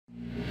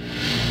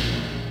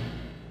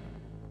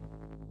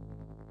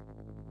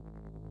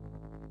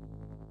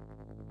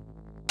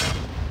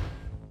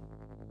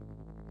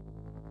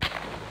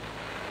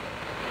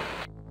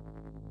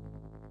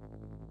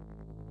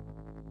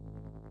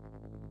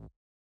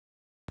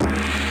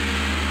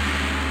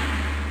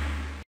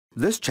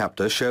This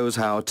chapter shows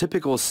how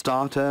typical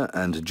starter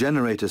and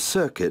generator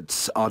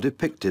circuits are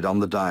depicted on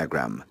the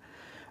diagram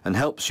and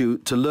helps you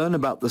to learn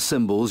about the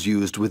symbols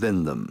used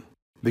within them.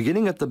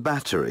 Beginning at the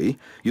battery,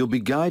 you'll be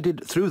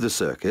guided through the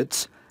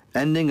circuits,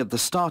 ending at the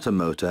starter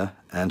motor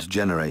and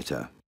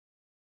generator.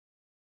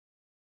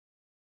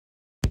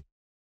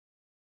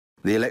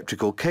 The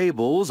electrical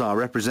cables are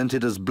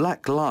represented as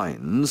black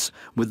lines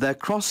with their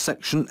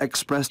cross-section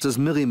expressed as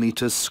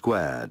millimeters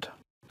squared.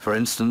 For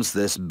instance,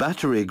 this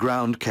battery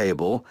ground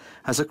cable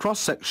has a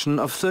cross-section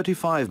of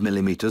 35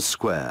 millimeters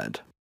squared.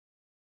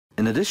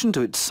 In addition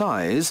to its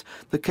size,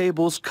 the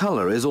cable's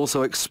color is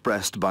also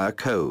expressed by a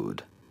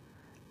code.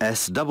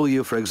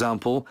 SW, for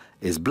example,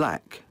 is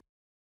black.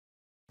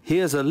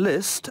 Here's a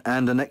list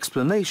and an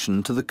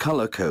explanation to the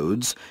color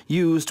codes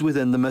used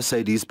within the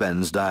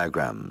Mercedes-Benz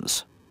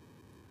diagrams.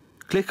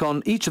 Click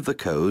on each of the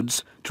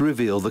codes to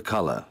reveal the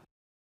color.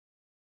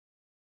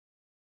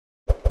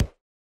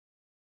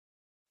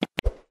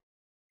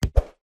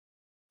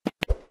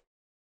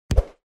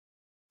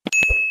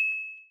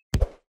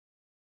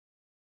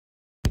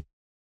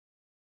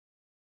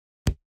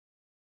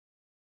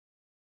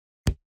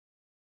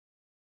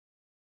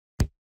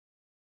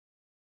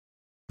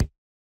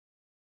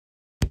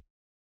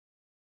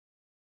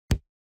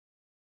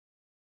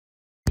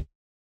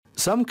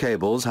 Some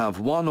cables have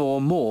one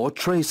or more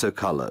tracer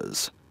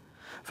colors.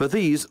 For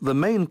these, the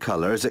main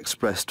color is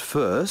expressed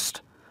first,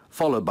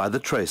 followed by the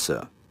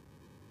tracer.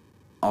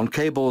 On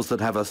cables that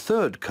have a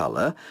third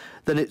color,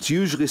 then it's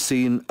usually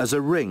seen as a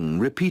ring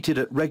repeated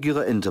at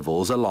regular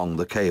intervals along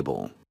the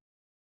cable.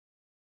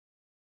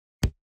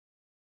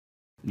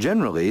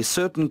 Generally,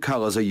 certain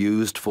colors are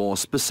used for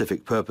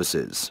specific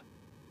purposes.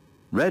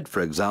 Red,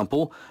 for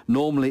example,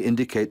 normally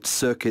indicates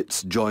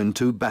circuits joined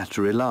to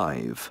battery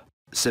live.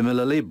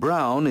 Similarly,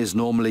 brown is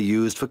normally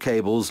used for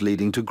cables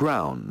leading to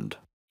ground.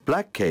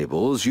 Black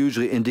cables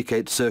usually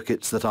indicate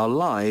circuits that are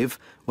live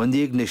when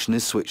the ignition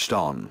is switched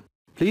on.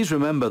 Please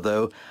remember,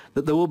 though,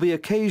 that there will be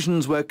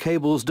occasions where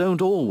cables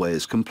don't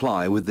always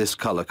comply with this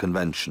color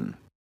convention.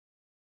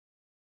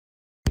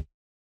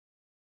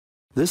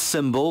 This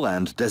symbol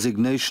and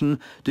designation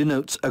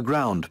denotes a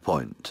ground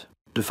point.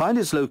 To find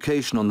its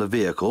location on the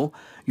vehicle,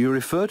 you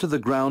refer to the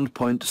ground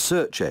point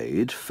search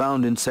aid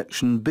found in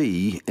section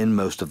B in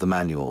most of the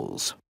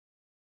manuals.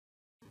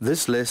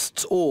 This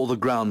lists all the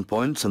ground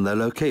points and their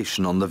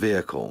location on the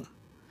vehicle.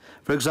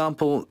 For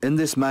example, in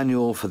this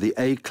manual for the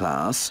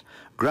A-Class,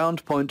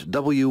 ground point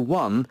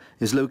W1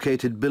 is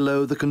located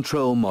below the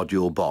control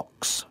module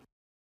box.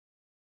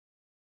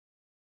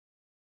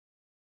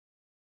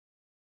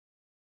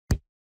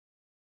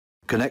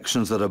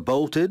 Connections that are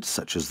bolted,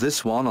 such as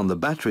this one on the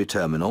battery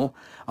terminal,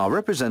 are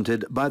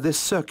represented by this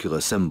circular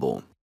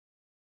symbol.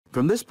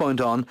 From this point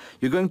on,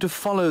 you're going to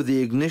follow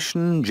the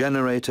ignition,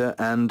 generator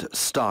and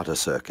starter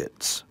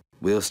circuits.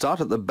 We'll start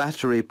at the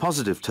battery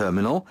positive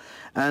terminal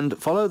and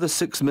follow the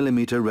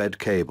 6mm red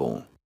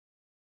cable.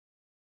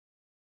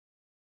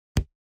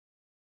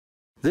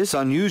 This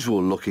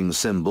unusual looking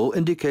symbol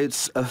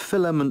indicates a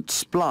filament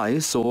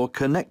splice or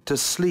connector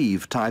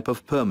sleeve type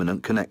of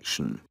permanent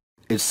connection.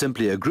 It's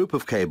simply a group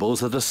of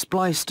cables that are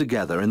spliced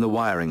together in the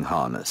wiring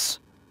harness.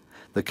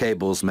 The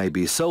cables may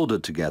be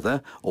soldered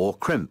together or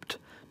crimped,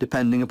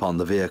 depending upon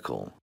the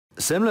vehicle.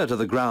 Similar to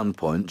the ground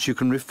points, you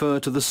can refer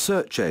to the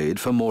search aid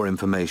for more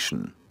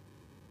information.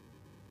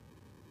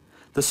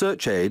 The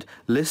search aid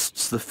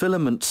lists the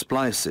filament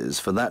splices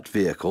for that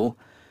vehicle,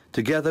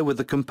 together with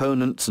the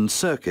components and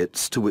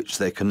circuits to which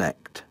they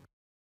connect.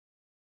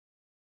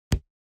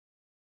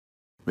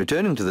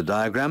 Returning to the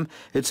diagram,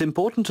 it's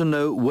important to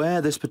know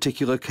where this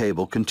particular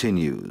cable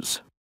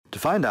continues. To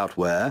find out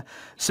where,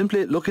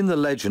 simply look in the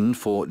legend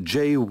for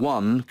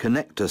J1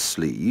 connector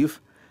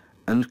sleeve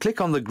and click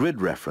on the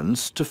grid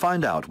reference to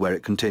find out where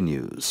it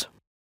continues.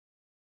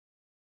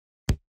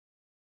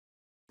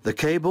 The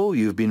cable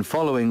you've been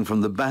following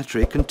from the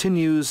battery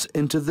continues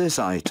into this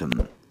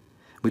item,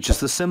 which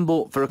is the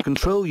symbol for a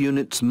control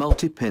unit's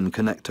multi-pin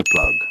connector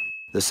plug.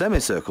 The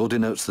semicircle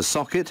denotes the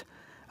socket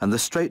and the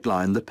straight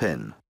line the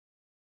pin.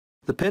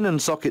 The pin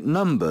and socket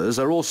numbers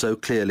are also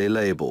clearly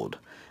labelled,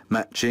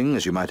 matching,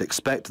 as you might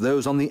expect,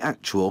 those on the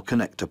actual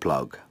connector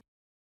plug.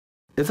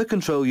 If the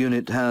control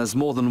unit has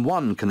more than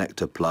one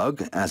connector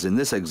plug, as in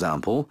this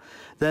example,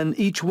 then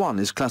each one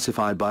is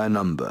classified by a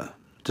number,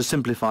 to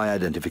simplify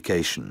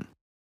identification.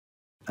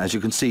 As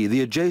you can see,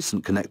 the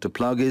adjacent connector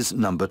plug is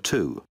number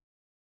 2.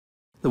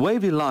 The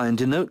wavy line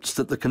denotes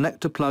that the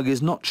connector plug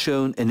is not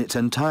shown in its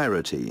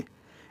entirety,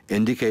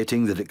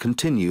 indicating that it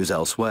continues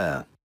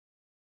elsewhere.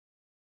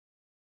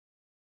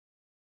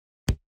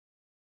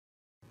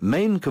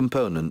 Main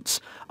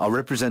components are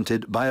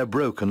represented by a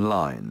broken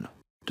line.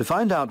 To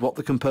find out what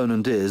the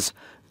component is,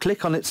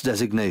 click on its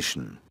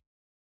designation.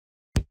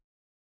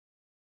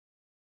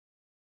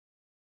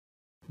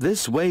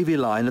 This wavy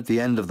line at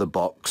the end of the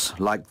box,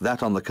 like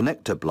that on the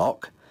connector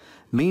block,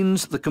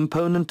 means the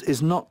component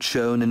is not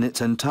shown in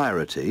its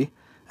entirety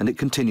and it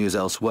continues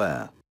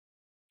elsewhere.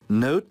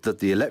 Note that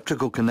the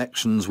electrical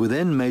connections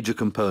within major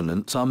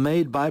components are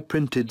made by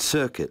printed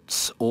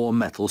circuits or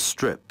metal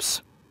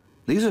strips.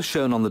 These are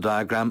shown on the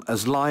diagram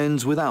as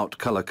lines without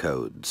color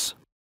codes.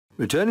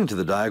 Returning to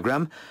the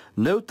diagram,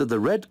 note that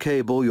the red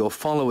cable you're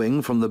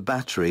following from the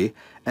battery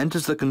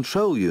enters the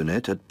control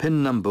unit at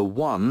pin number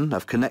 1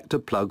 of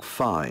connector plug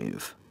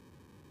 5.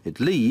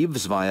 It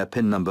leaves via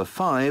pin number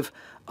 5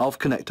 of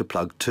connector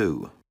plug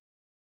 2.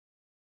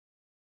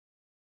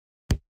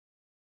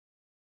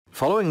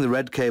 Following the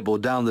red cable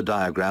down the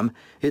diagram,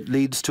 it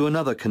leads to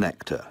another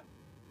connector.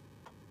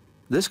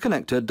 This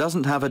connector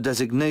doesn't have a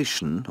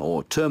designation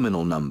or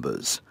terminal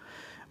numbers,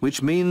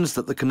 which means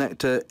that the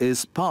connector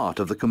is part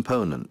of the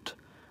component,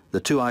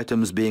 the two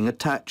items being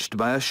attached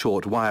by a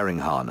short wiring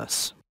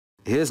harness.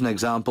 Here's an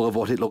example of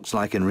what it looks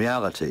like in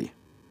reality.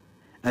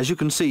 As you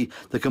can see,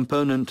 the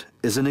component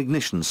is an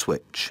ignition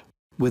switch.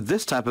 With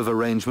this type of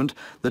arrangement,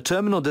 the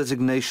terminal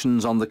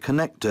designations on the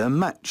connector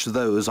match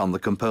those on the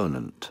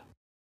component.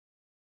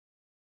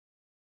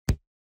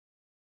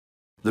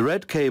 The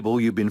red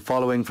cable you've been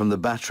following from the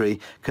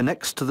battery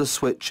connects to the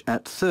switch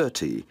at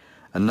 30,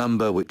 a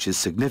number which is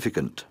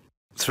significant.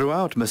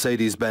 Throughout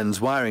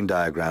Mercedes-Benz wiring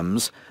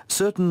diagrams,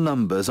 certain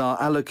numbers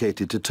are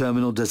allocated to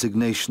terminal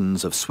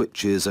designations of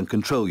switches and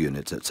control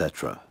units,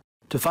 etc.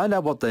 To find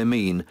out what they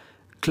mean,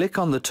 click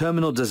on the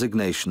terminal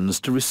designations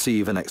to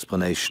receive an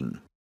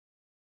explanation.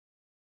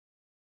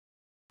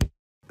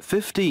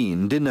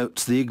 15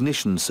 denotes the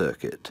ignition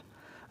circuit,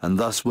 and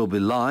thus will be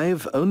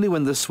live only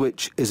when the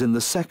switch is in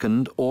the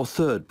second or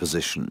third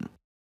position.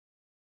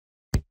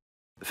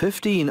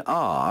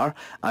 15R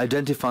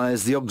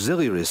identifies the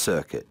auxiliary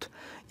circuit,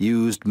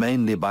 used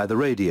mainly by the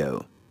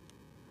radio.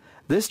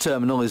 This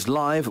terminal is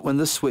live when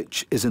the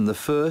switch is in the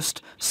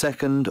first,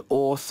 second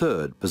or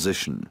third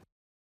position.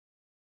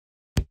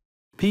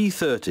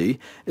 P30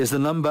 is the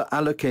number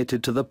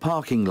allocated to the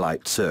parking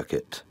light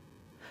circuit.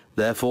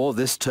 Therefore,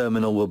 this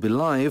terminal will be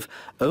live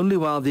only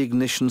while the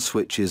ignition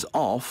switch is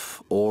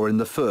off or in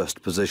the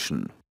first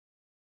position.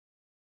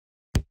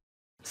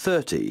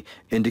 30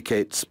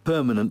 indicates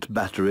permanent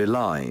battery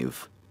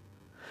live.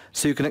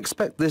 So you can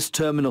expect this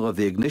terminal of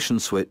the ignition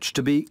switch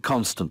to be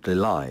constantly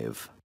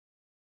live.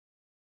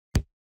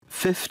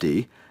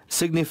 50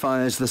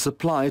 signifies the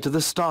supply to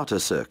the starter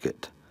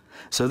circuit.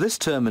 So this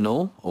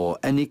terminal, or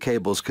any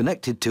cables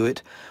connected to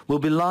it, will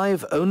be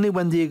live only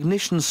when the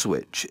ignition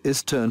switch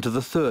is turned to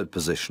the third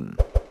position.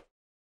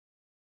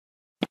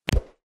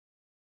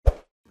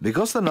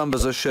 Because the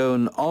numbers are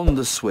shown on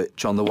the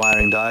switch on the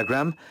wiring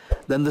diagram,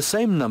 then the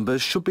same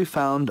numbers should be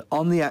found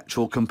on the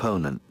actual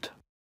component.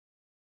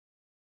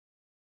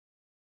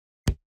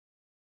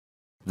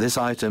 This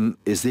item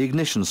is the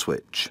ignition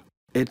switch.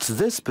 It's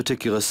this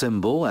particular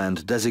symbol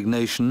and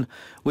designation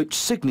which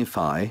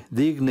signify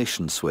the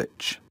ignition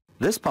switch.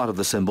 This part of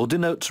the symbol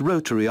denotes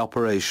rotary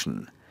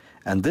operation,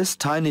 and this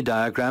tiny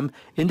diagram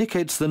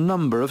indicates the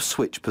number of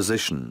switch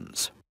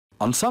positions.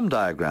 On some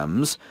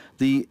diagrams,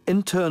 the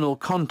internal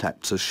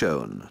contacts are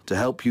shown to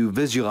help you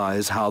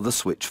visualize how the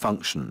switch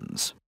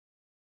functions.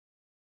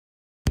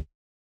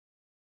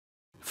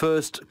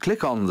 First,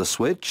 click on the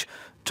switch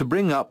to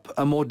bring up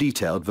a more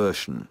detailed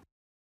version.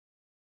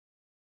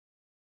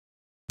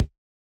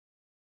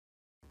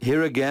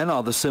 Here again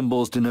are the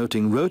symbols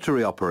denoting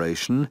rotary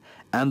operation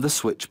and the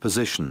switch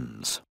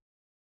positions.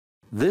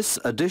 This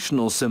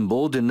additional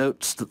symbol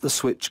denotes that the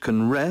switch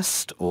can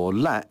rest or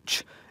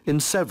latch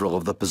in several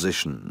of the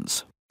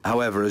positions.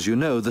 However, as you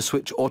know, the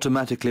switch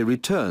automatically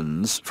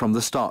returns from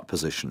the start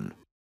position.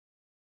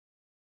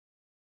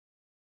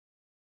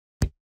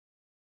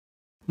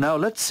 Now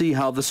let's see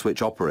how the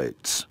switch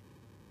operates.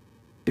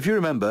 If you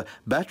remember,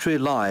 battery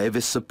live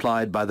is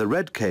supplied by the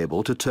red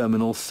cable to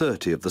terminal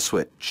 30 of the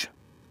switch.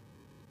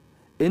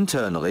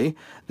 Internally,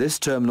 this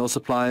terminal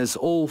supplies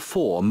all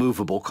 4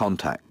 movable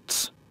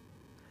contacts.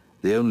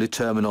 The only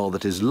terminal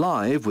that is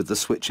live with the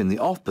switch in the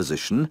off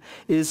position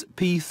is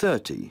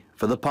P30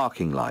 for the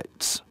parking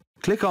lights.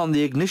 Click on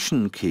the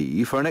ignition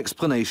key for an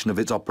explanation of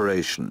its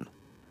operation.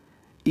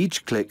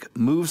 Each click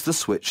moves the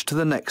switch to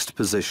the next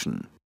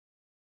position.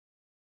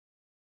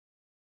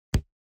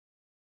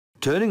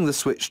 Turning the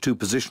switch to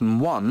position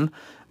 1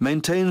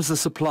 maintains the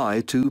supply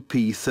to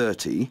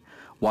P30,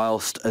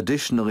 whilst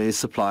additionally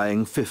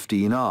supplying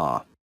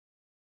 15R.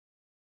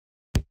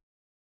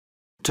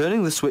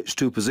 Turning the switch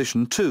to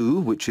position 2,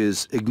 which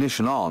is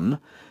ignition on,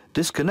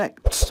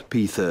 disconnects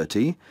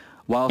P30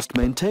 whilst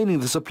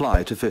maintaining the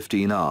supply to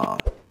 15R.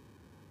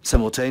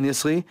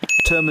 Simultaneously,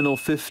 terminal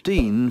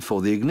 15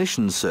 for the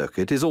ignition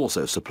circuit is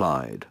also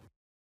supplied.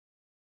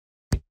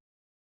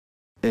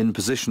 In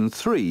position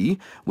 3,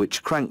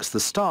 which cranks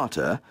the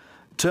starter,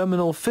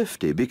 terminal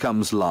 50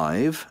 becomes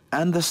live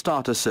and the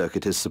starter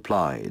circuit is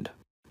supplied.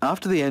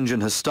 After the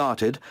engine has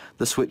started,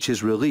 the switch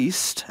is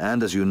released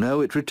and, as you know,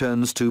 it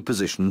returns to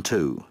position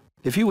 2.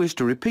 If you wish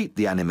to repeat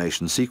the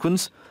animation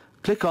sequence,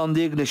 click on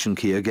the ignition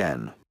key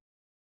again.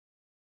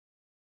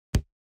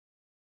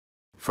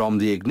 From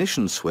the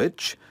ignition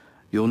switch,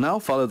 you'll now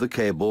follow the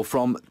cable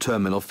from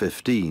terminal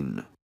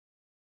 15.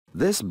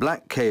 This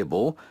black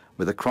cable,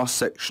 with a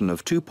cross-section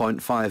of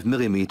 2.5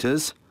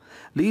 millimeters,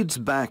 leads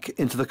back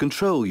into the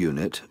control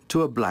unit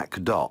to a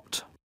black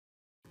dot.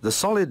 The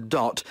solid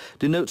dot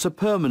denotes a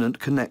permanent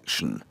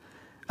connection,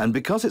 and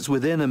because it's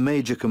within a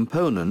major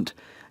component,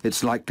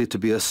 it's likely to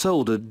be a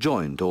soldered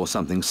joint or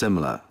something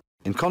similar.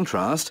 In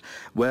contrast,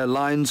 where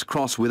lines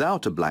cross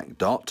without a black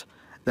dot,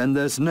 then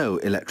there's no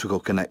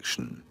electrical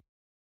connection.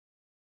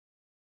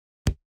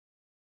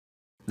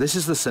 This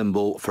is the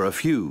symbol for a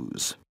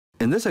fuse.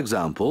 In this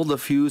example, the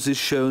fuse is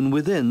shown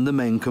within the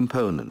main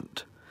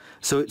component,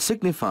 so it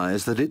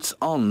signifies that it's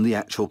on the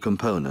actual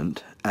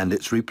component and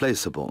it's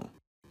replaceable.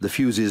 The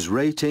fuse's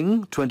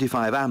rating,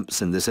 25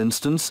 amps in this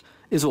instance,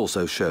 is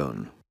also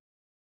shown.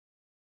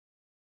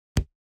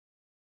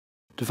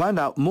 To find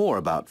out more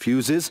about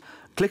fuses,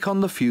 click on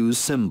the fuse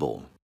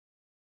symbol.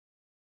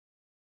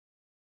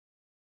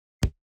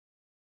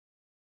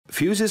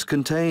 Fuses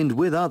contained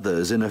with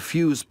others in a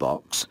fuse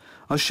box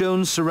are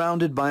shown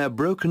surrounded by a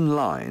broken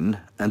line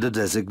and a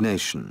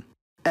designation.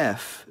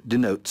 F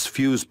denotes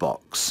fuse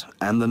box,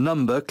 and the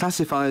number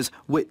classifies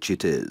which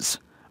it is,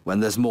 when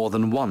there's more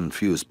than one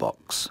fuse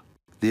box.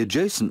 The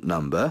adjacent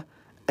number,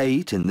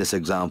 8 in this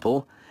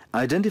example,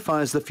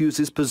 identifies the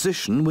fuse's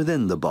position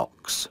within the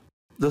box.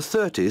 The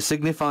 30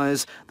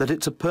 signifies that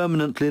it's a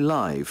permanently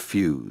live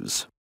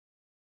fuse.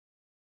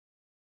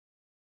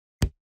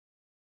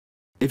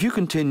 If you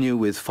continue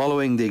with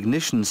following the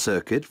ignition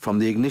circuit from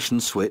the ignition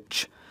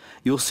switch,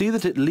 you'll see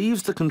that it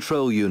leaves the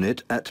control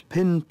unit at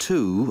pin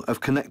 2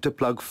 of connector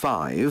plug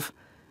 5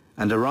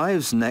 and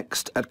arrives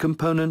next at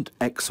component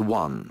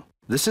X1.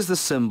 This is the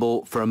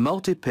symbol for a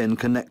multi-pin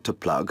connector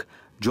plug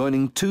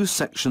joining two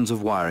sections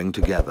of wiring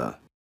together.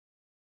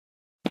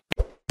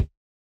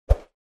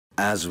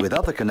 As with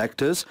other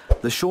connectors,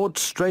 the short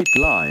straight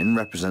line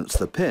represents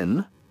the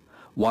pin,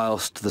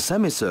 whilst the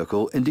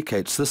semicircle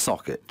indicates the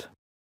socket.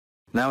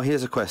 Now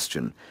here's a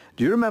question.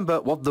 Do you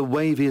remember what the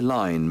wavy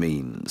line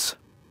means?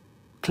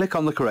 Click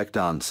on the correct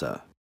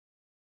answer.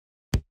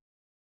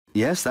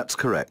 Yes, that's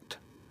correct.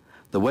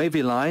 The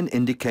wavy line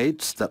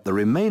indicates that the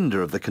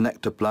remainder of the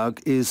connector plug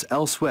is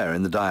elsewhere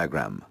in the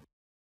diagram.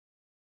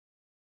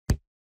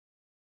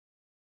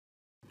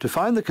 To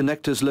find the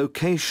connector's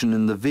location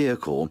in the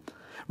vehicle,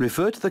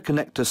 refer to the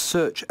connector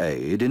search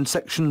aid in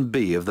section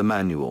B of the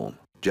manual.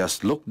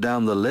 Just look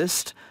down the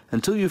list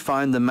until you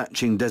find the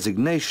matching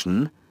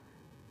designation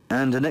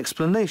and an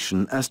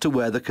explanation as to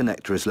where the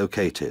connector is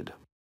located.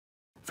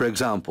 For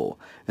example,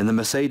 in the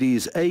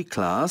Mercedes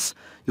A-Class,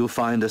 you'll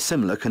find a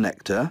similar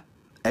connector,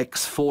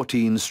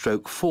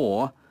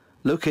 X14/4,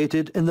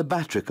 located in the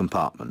battery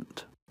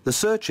compartment. The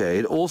search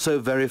aid also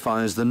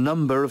verifies the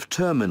number of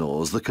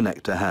terminals the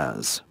connector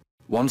has.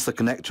 Once the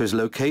connector is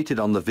located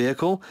on the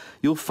vehicle,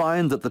 you'll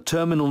find that the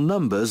terminal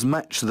numbers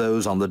match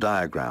those on the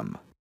diagram.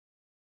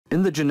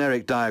 In the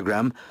generic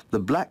diagram, the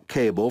black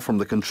cable from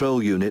the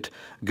control unit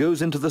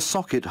goes into the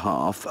socket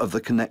half of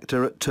the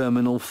connector at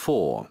terminal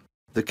 4.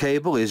 The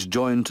cable is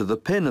joined to the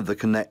pin of the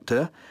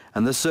connector,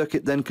 and the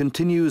circuit then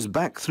continues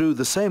back through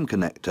the same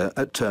connector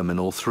at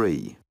terminal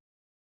 3.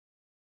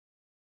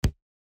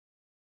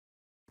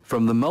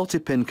 From the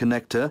multi-pin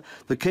connector,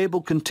 the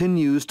cable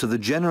continues to the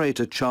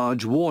generator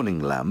charge warning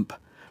lamp,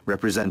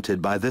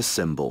 represented by this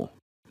symbol.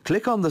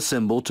 Click on the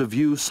symbol to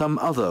view some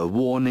other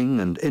warning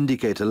and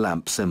indicator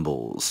lamp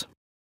symbols.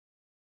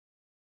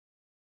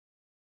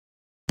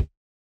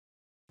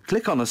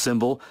 Click on a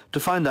symbol to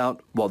find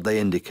out what they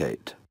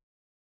indicate.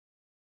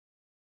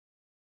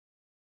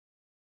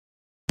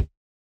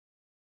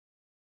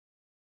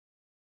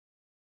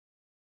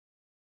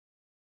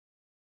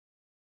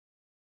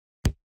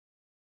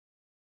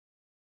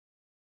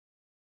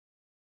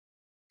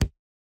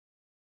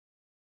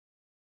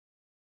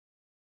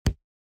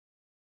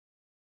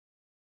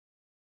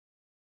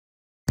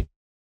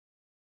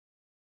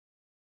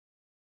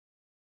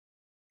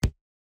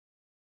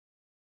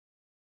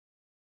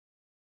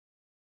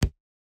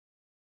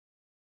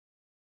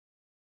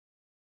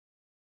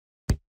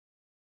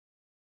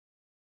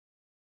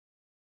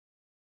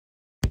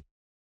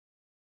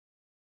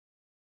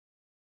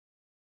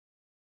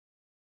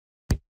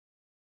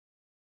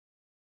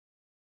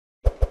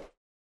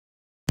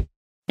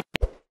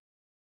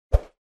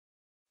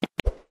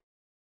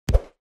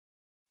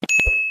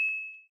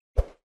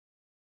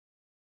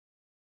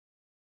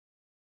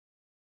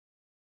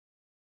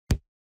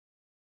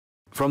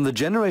 From the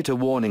generator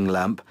warning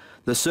lamp,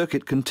 the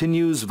circuit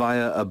continues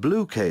via a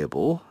blue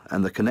cable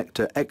and the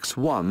connector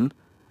X1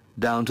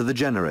 down to the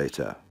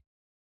generator.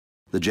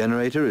 The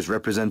generator is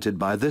represented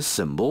by this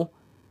symbol,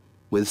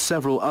 with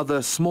several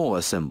other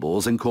smaller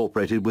symbols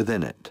incorporated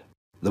within it.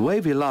 The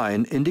wavy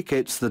line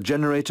indicates the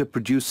generator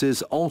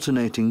produces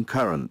alternating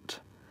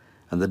current,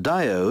 and the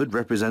diode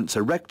represents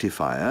a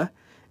rectifier,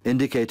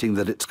 indicating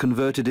that it's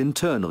converted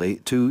internally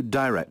to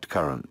direct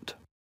current.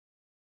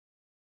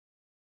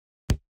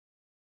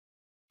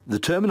 The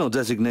terminal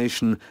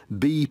designation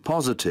B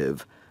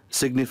positive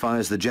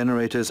signifies the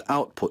generator's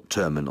output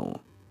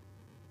terminal.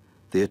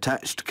 The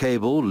attached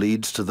cable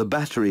leads to the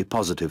battery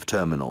positive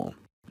terminal.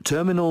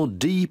 Terminal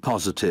D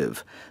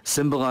positive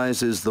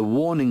symbolizes the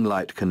warning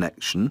light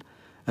connection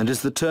and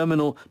is the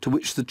terminal to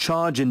which the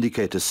charge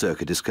indicator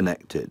circuit is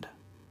connected.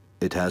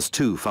 It has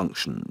two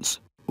functions.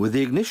 With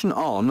the ignition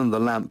on and the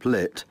lamp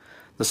lit,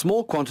 the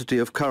small quantity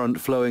of current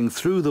flowing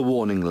through the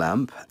warning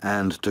lamp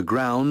and to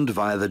ground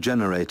via the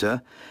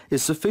generator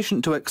is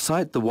sufficient to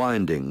excite the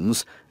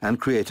windings and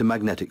create a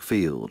magnetic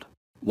field.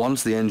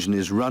 Once the engine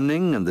is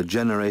running and the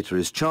generator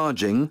is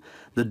charging,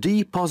 the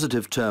D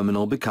positive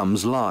terminal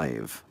becomes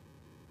live.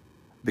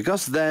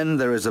 Because then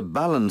there is a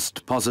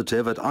balanced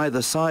positive at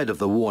either side of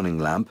the warning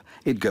lamp,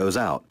 it goes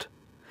out,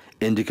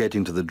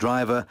 indicating to the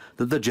driver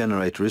that the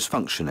generator is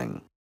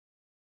functioning.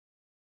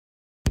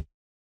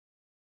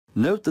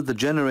 Note that the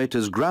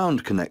generator's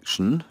ground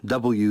connection,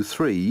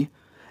 W3,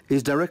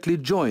 is directly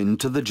joined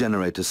to the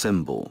generator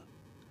symbol.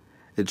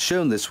 It's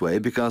shown this way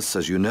because,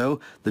 as you know,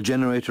 the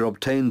generator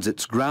obtains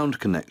its ground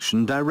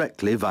connection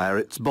directly via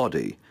its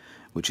body,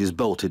 which is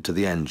bolted to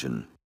the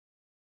engine.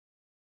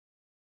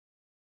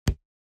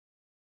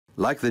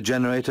 Like the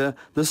generator,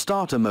 the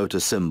starter motor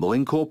symbol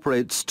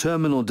incorporates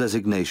terminal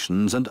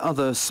designations and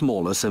other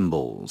smaller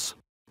symbols.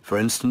 For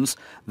instance,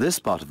 this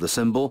part of the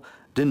symbol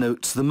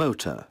denotes the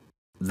motor.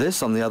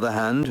 This, on the other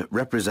hand,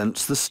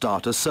 represents the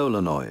starter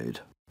solenoid.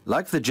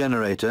 Like the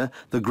generator,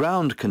 the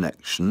ground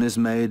connection is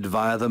made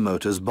via the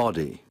motor's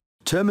body.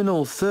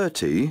 Terminal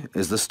 30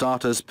 is the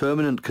starter's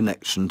permanent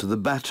connection to the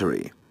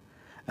battery,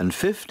 and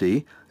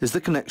 50 is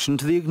the connection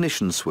to the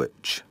ignition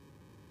switch.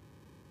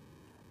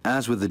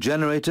 As with the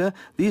generator,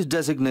 these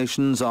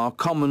designations are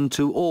common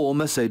to all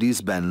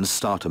Mercedes-Benz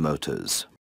starter motors.